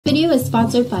Video is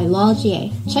sponsored by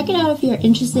LOLGA. Check it out if you're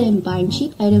interested in buying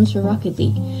cheap items for Rocket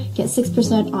League. Get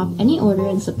 6% off any order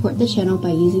and support the channel by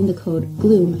using the code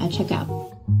GLOOM at checkout.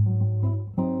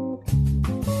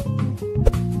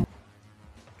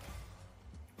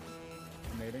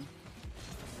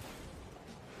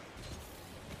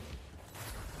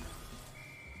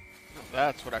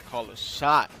 That's what I call a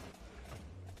shot.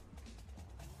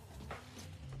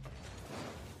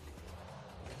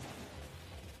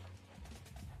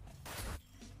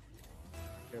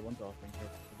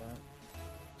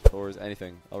 Or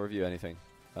anything. I'll review anything.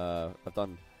 I've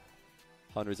done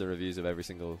hundreds of reviews of every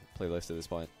single playlist at this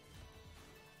point.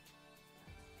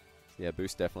 So yeah,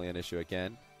 boost definitely an issue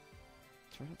again.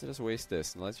 Try not to just waste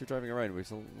this unless you're driving around.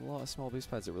 There's a lot of small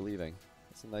boost pads that we're leaving.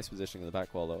 That's a nice positioning in the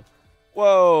back wall though.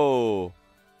 Whoa!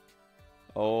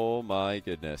 Oh my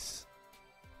goodness.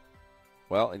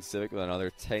 Well, in Civic with another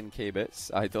 10k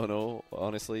bits. I don't know,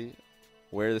 honestly,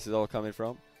 where this is all coming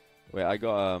from. Wait, I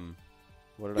got,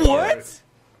 what did I get?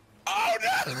 Oh no!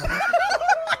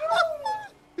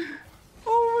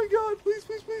 Oh my god, please,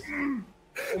 please, please.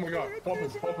 Oh my god, pump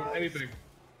him, anything.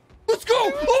 Let's go!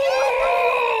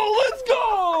 Oh, let's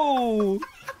go!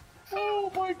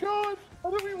 Oh my god,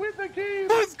 how did we win the game?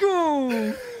 Let's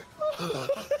go!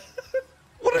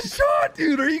 What a shot,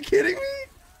 dude, are you kidding me?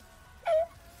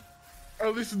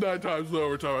 At least 9 times the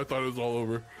overtime, I thought it was all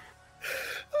over.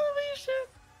 Holy shit.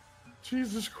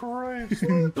 Jesus Christ.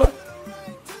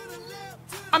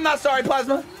 I'm not sorry,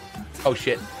 Plasma. Oh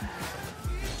shit.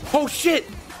 Oh shit.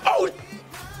 Oh.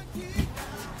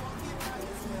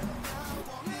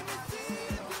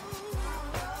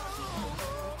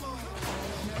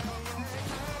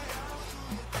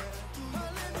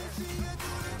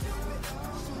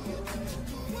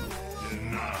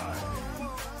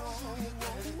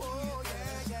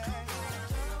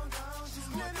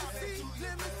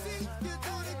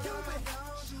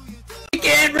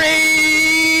 Can't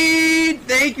read!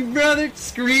 Thank you, brother.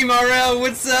 Scream RL,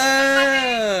 what's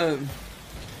up?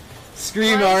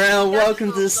 Scream RL,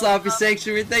 welcome to the Sloppy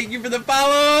Sanctuary. Thank you for the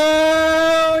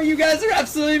follow! You guys are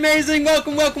absolutely amazing.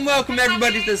 Welcome, welcome, welcome,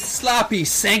 everybody, to the Sloppy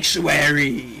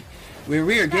Sanctuary, where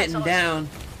we are getting down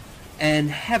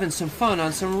and having some fun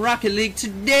on some Rocket League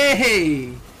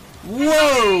today.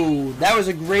 Whoa! That was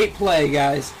a great play,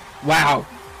 guys. Wow.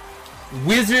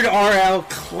 Wizard RL,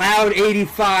 Cloud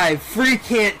 85,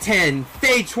 Freecant 10,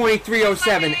 Fade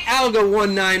 2307, Alga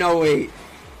 1908,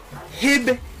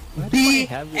 Hib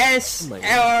BSRL,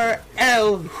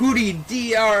 Hootie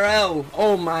DRL.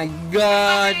 Oh my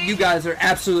god, you guys are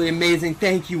absolutely amazing.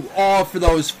 Thank you all for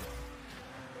those.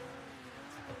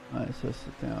 Ouais, ça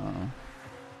c'était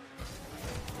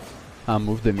un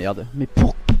move de merde. Mais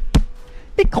pour...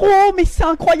 Mais gros, mais c'est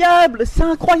incroyable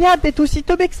d'être aussi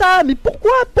teubé que ça. Mais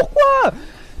pourquoi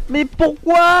Mais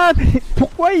pourquoi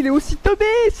il est aussi teubé,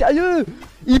 sérieux?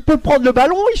 Il peut prendre le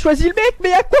ballon, il choisit le mec,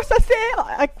 mais à quoi ça sert?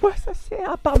 À quoi ça sert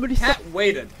à part me laisser? Cat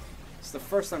waited. It's the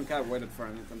first time Cat waited for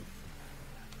anything.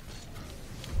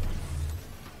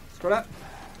 Score that?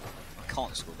 I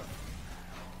can't score that.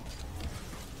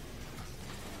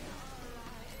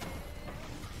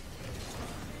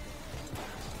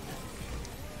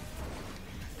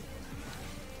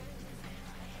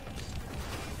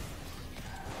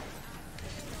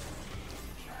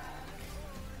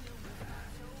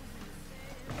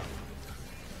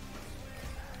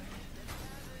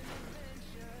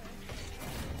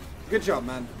 Good job,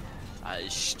 man. That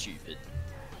is stupid.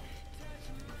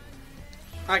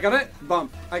 I got it.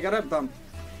 Bump. I got it. Bump.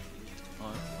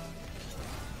 Right.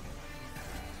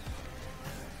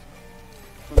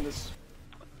 From this.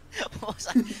 What's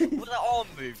that? What's that arm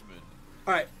movement?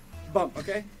 Alright. Bump,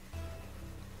 okay?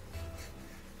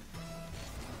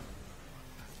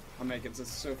 I'll make it. It's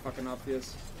so fucking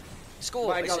obvious. Score.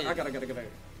 But I got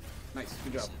it. Nice.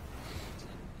 Good job.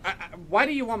 Why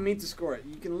do you want me to score it?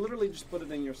 You can literally just put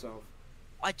it in yourself.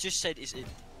 I just said it's in.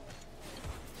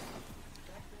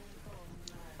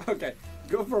 Okay,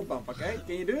 go for a bump, okay?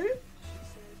 Can you do it?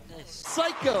 Yes.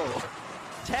 Psycho!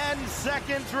 10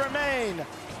 seconds remain.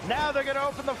 Now they're going to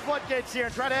open the floodgates here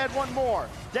and try to add one more.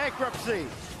 Bankruptcy.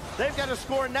 They've got to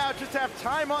score now, just have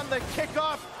time on the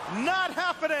kickoff. Not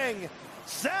happening.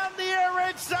 Sound the air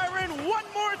raid siren one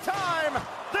more time.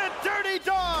 The Dirty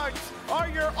Dogs are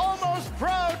your almost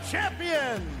pro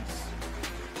champions.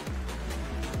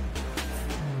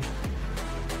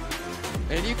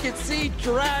 And you can see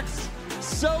Drax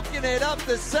soaking it up,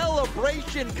 the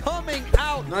celebration coming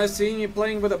out. Nice seeing you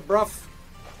playing with a bruff.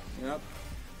 Yep.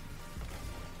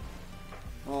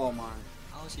 Oh my.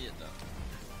 How's he at that?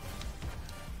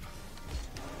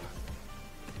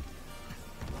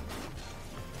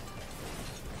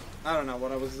 I don't know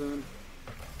what I was doing.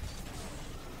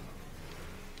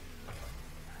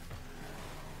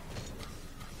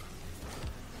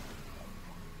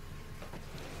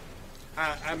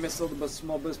 I missed all the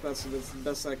small boost pass, so that's the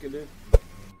best I could do.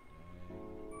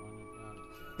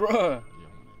 Bruh!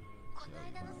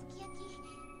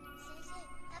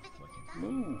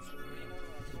 Move!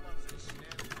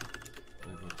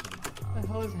 What the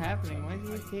hell is happening? Why is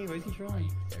he okay? Why is he trolling?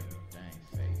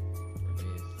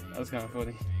 That was kind of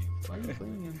funny. Why are you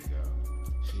playing him?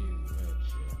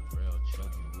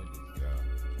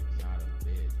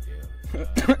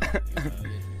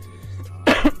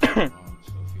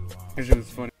 It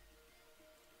was funny.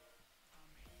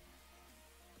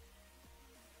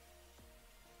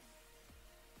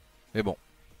 Mais bon,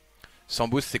 sans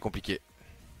boost c'est compliqué.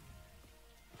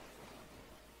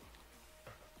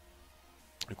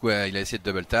 Du coup il a essayé de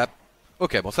double tap.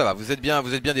 Ok, bon ça va, vous êtes bien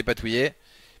dépatouillé.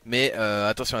 Mais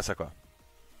attention à ça quoi.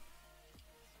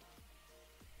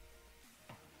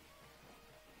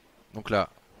 Donc là.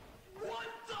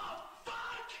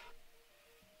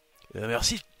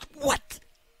 Merci. What?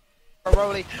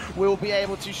 Rowley will be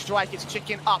able to strike. It's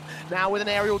chicken up now with an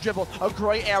aerial dribble, a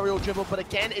great aerial dribble, but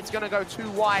again it's going to go too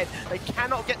wide. They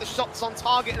cannot get the shots on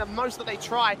target, and the most that they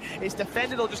try is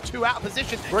defended or just too out of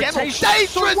position. Rotation.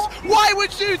 Dangerous! Why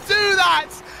would you do that?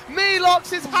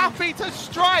 Melox is happy to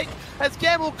strike as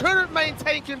Gemmel couldn't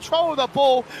maintain control of the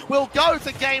ball. We'll go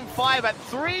to game 5 at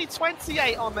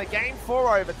 3:28 on the game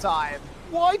 4 overtime.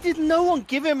 Why did no one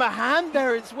give him a hand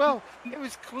there as well? It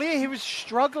was clear he was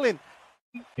struggling.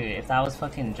 Dude, if that was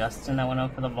fucking Justin that went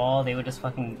up for the ball, they would just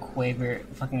fucking quiver,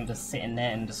 fucking just sit in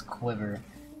net and just quiver.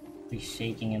 Be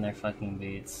shaking in their fucking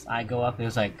boots. I go up, it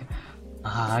was like,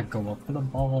 I go up for the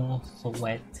ball, so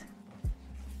wet.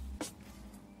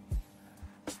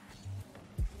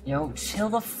 Yo, chill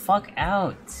the fuck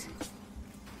out.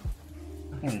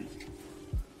 Fucking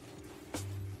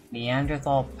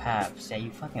Neanderthal Paps. Yeah,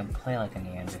 you fucking play like a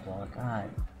Neanderthal, god.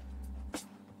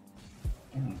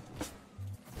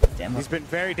 He's been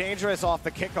very dangerous off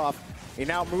the kickoff. He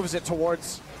now moves it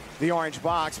towards the orange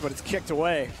box, but it's kicked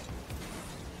away.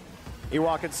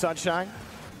 Ewok and Sunshine.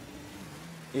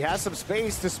 He has some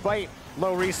space despite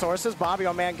low resources. Bobby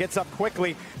O'Man gets up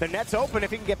quickly. The net's open if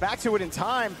he can get back to it in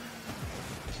time.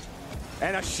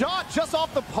 And a shot just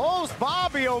off the post,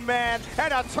 Bobby O'Man,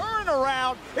 and a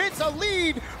turnaround. It's a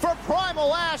lead for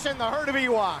Primal Ash and the herd of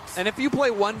Ewoks. And if you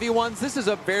play 1v1s, this is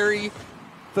a very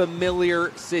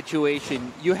familiar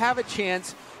situation. You have a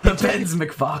chance. The Ben's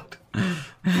McFucked.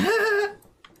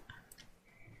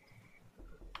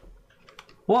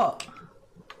 What?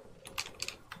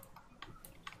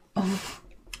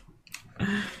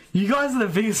 You guys are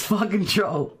the biggest fucking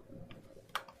troll.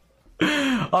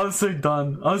 I'm so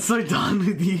done. I'm so done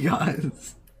with you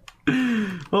guys.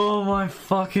 Oh my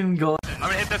fucking god. I'm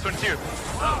gonna hit this one too.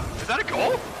 Oh, is that a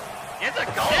goal? It's a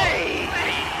goal! Hey!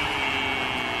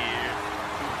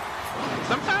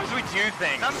 Sometimes we do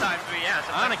things. Sometimes we, yeah.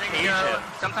 Sometimes on occasion.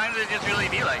 Sometimes it just really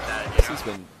be like that. This has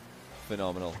been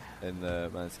phenomenal in the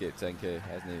Manscaped 10K,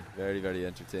 hasn't he? Very, very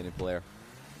entertaining player.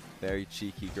 Very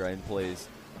cheeky grind plays.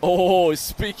 Oh,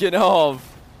 speaking of,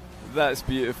 that's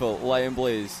beautiful. Lion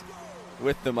Blaze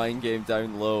with the mind game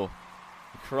down low.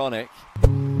 Chronic.